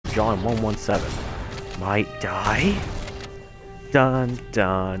John 117 might die. Dun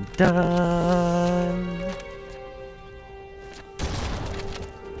dun dun.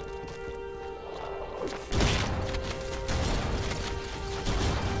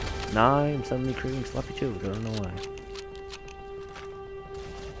 Nah, I'm suddenly creating sloppy chili. I don't know why.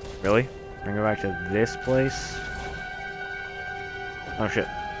 Really? Bring her back to this place? Oh shit.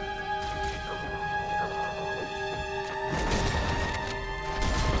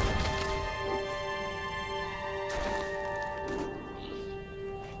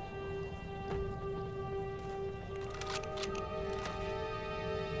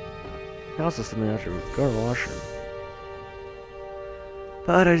 Also something I have to go to the washroom.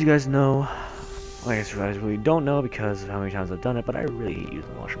 But as you guys know, I guess you guys really don't know because of how many times I've done it, but I really hate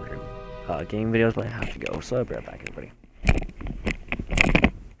using the washroom during game videos, but I have to go, so I'll be right back, everybody.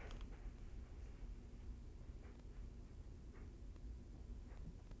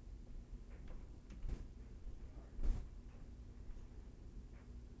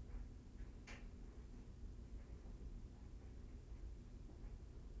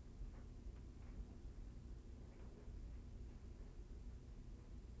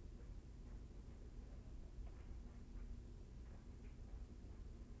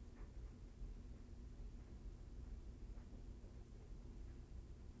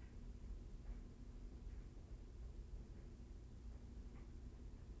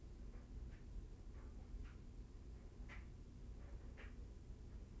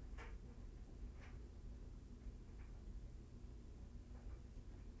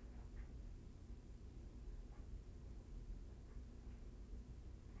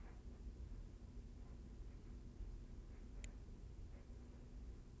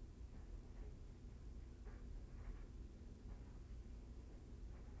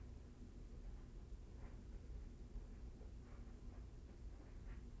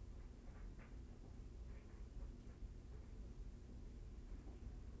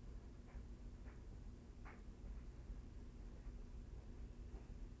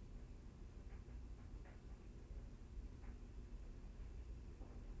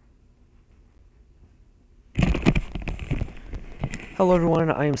 Hello everyone,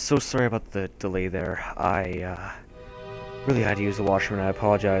 I am so sorry about the delay there. I really had to use the washroom and I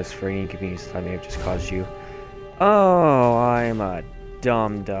apologize for any inconvenience that I may have just caused you. Oh, I'm a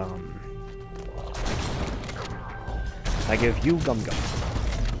dum-dum. I give you gum-gum.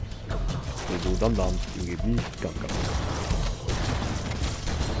 You do dum-dum, you give me gum-gum.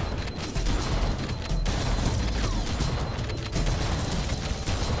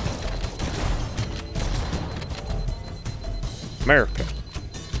 America.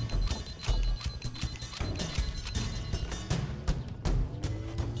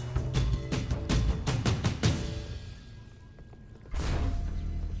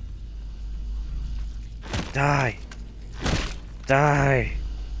 Die. Die.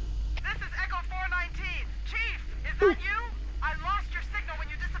 This is Echo 419. Chief, is that you? I lost your signal when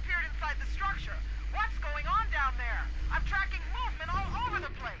you disappeared inside the structure. What's going on down there? I'm tracking movement all over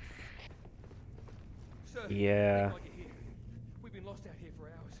the place. Sir, yeah. We've been lost out here for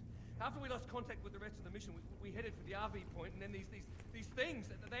hours. After we lost contact with the rest of the mission, we headed for the RV point, and then these things,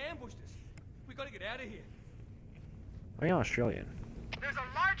 they ambushed us. We got to get out of here. Are you Australian? There's a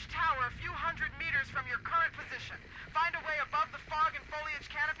large tower a few hundred meters from your current position. Find a way above the fog and foliage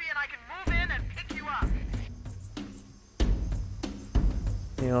canopy, and I can move in and pick you up.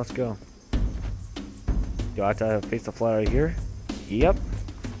 Yeah, let's go. Do I have to face the flat right here? Yep.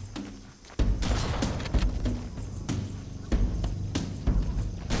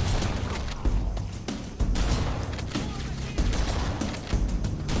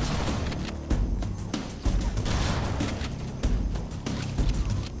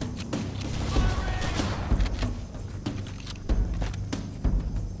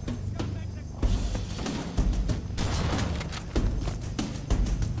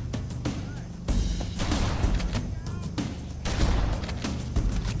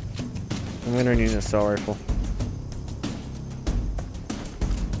 I'm gonna need an assault rifle.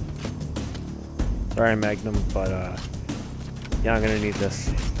 Sorry, Magnum, but yeah, I'm gonna need this.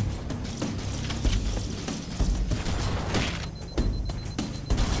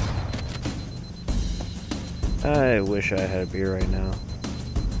 I wish I had a beer right now.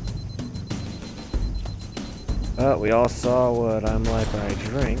 But we all saw what I'm like when I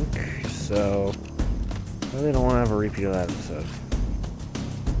drink, so I really don't want to have a repeat of that episode.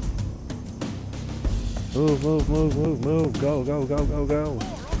 Move, move, move, move, move. Go, go, go, go, go.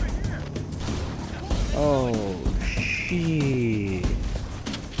 Oh, shit.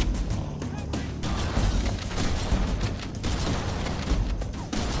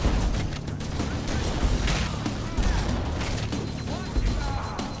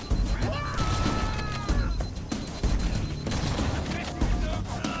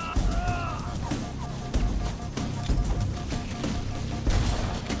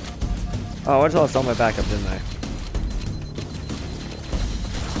 Oh, I just lost all my backup, didn't I?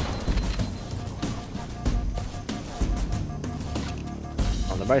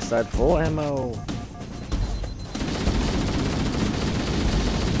 On the right side, full ammo.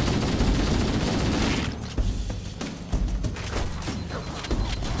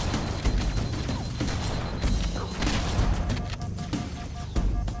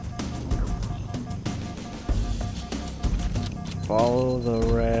 Follow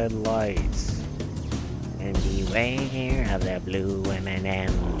the red lights and beware of the blue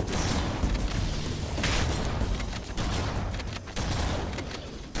M&Ms.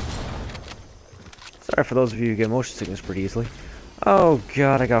 Sorry for those of you who get motion sickness pretty easily. Oh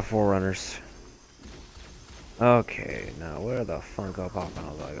god, I got forerunners. Okay, now where the Funko Pop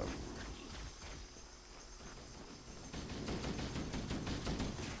out do I go?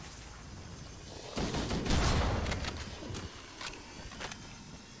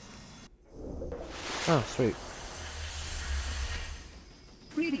 Oh, sweet.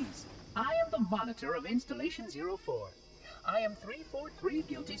 Greetings. I am the monitor of Installation 04. I am 343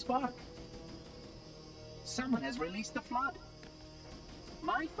 Guilty Spark. Someone has released the flood.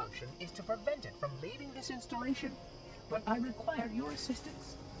 My function is to prevent it from leaving this installation, but I require your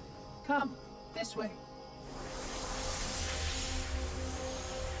assistance. Come, this way.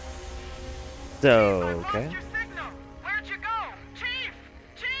 Okay. Lost your signal. Where'd you go? Chief!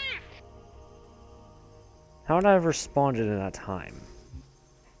 Chief! How would I have responded in that time?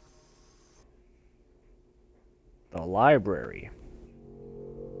 The library.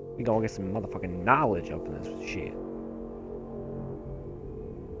 We gotta get some motherfucking knowledge up in this shit.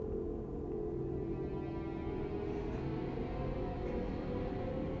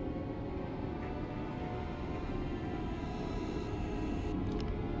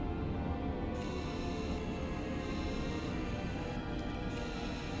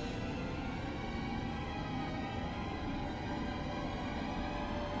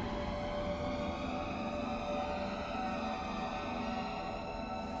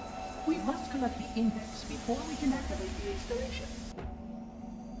 We must collect the index before we can activate the installation.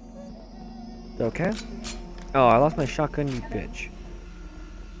 Okay. Oh, I lost my shotgun, you bitch.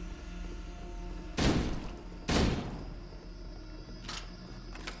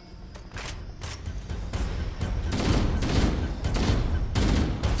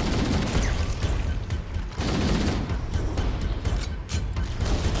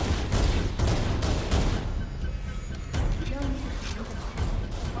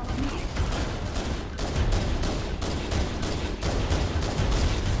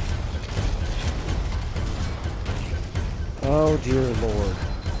 Oh dear lord.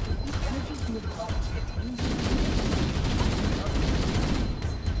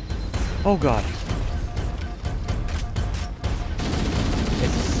 Oh god.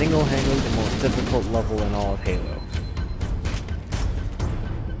 It's single-handedly the most difficult level in all of Halo.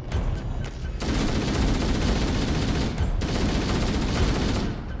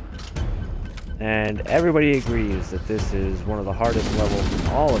 And everybody agrees that this is one of the hardest levels in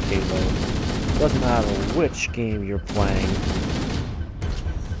all of Halo. Doesn't matter which game you're playing.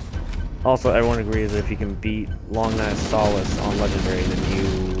 Also, everyone agrees that if you can beat Long Night Solace on Legendary, then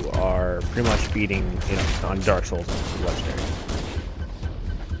you are pretty much beating, you know, on Dark Souls on Legendary.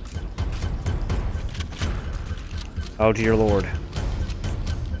 Oh dear lord.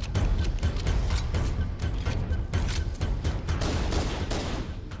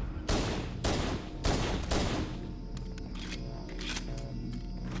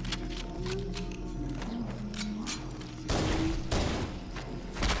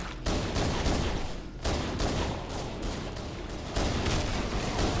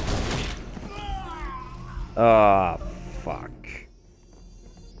 Ah, fuck.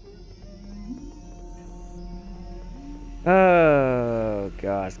 Oh,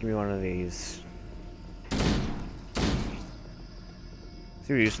 gosh, give me one of these. See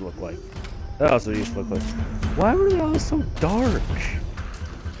what it used to look like. That's what it used to look like. Why were they all so dark?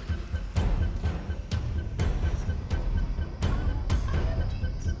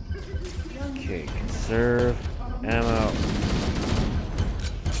 Okay, conserve ammo.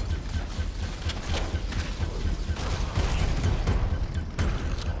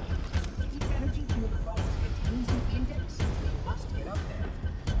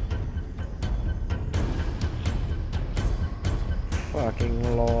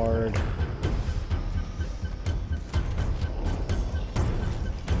 Fucking lord.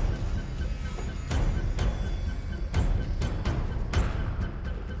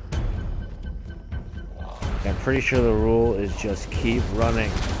 I'm pretty sure the rule is just keep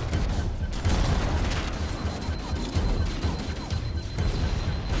running.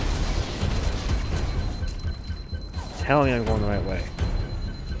 telling me I'm going the right way.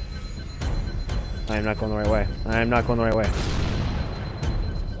 I am not going the right way. I am not going the right way.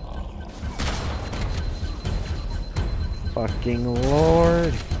 Fucking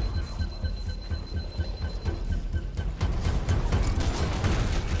Lord.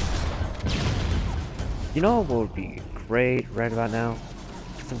 You know what would be great right about now?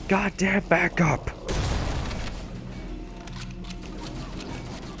 Some goddamn backup!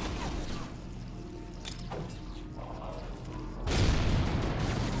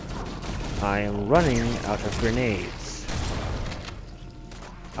 I am running out of grenades.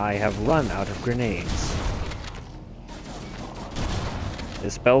 I have run out of grenades.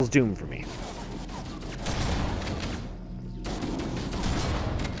 This spells doom for me.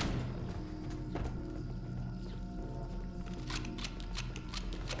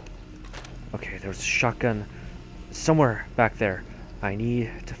 Okay, there's a shotgun somewhere back there. I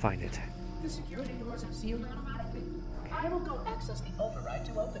need to find it. The security doors are sealed automatically. I will go access the override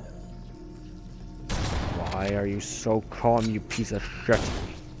to open them. Why are you so calm, you piece of shit?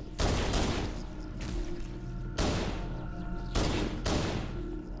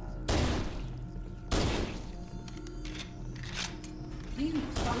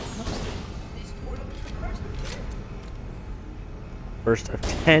 First of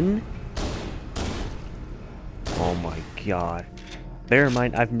 10? Oh my god. Bear in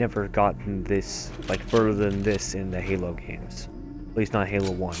mind, I've never gotten this, like, further than this in the Halo games. At least not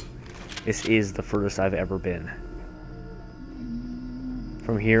Halo 1. This is the furthest I've ever been.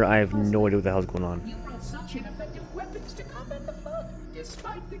 From here, I have no idea what the hell's going on. You brought such ineffective weapons to combat the Flood,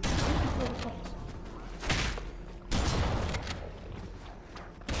 despite the protocols.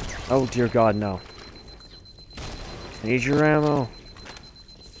 Oh dear god, no. I need your ammo.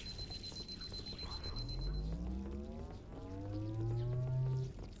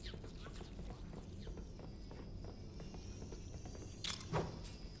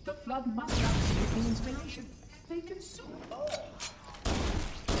 The Flood must have the inspiration. They consume all.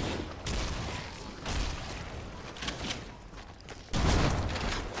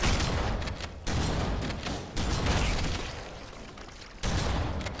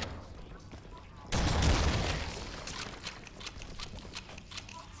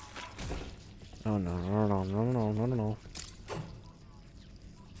 Oh no, no, no, no, no, no, no, no.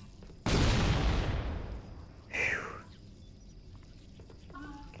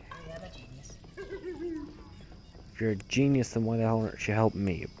 If you're a genius, then why the hell aren't you helping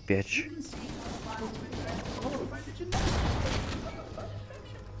me, you bitch?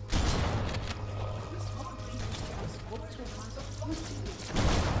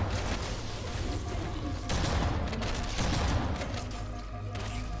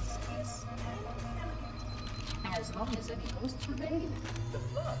 As long as any ghosts remain, the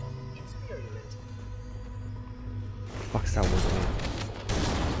Flood is virulent. Fuck's that word, man?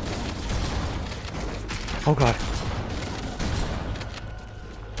 Oh god.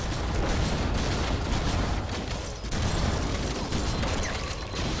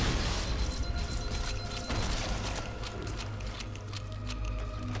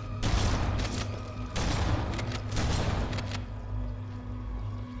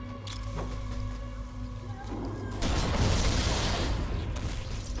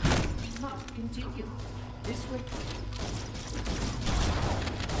 Must continue this way.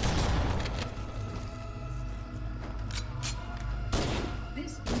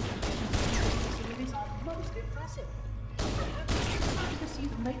 This information is most impressive. Perhaps it's time to see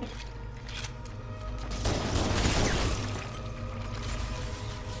them later.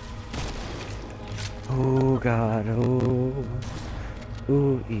 Oh god, oh.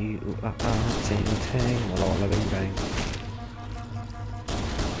 Ooh, ee, ooh, ah, ah, ting, tang, la, la, bang, bang.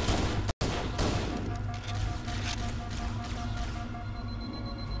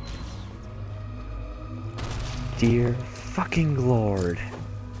 Dear fucking Lord.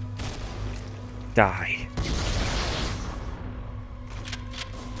 Die.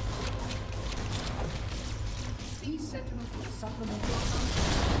 These sentinels will supplement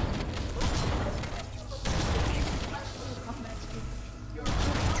your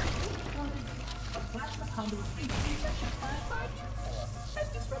a plasma conduit has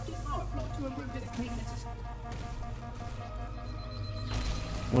disrupted power flow to a root maintenance system.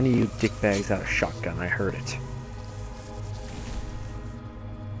 One of you dickbags had a shotgun, I heard it.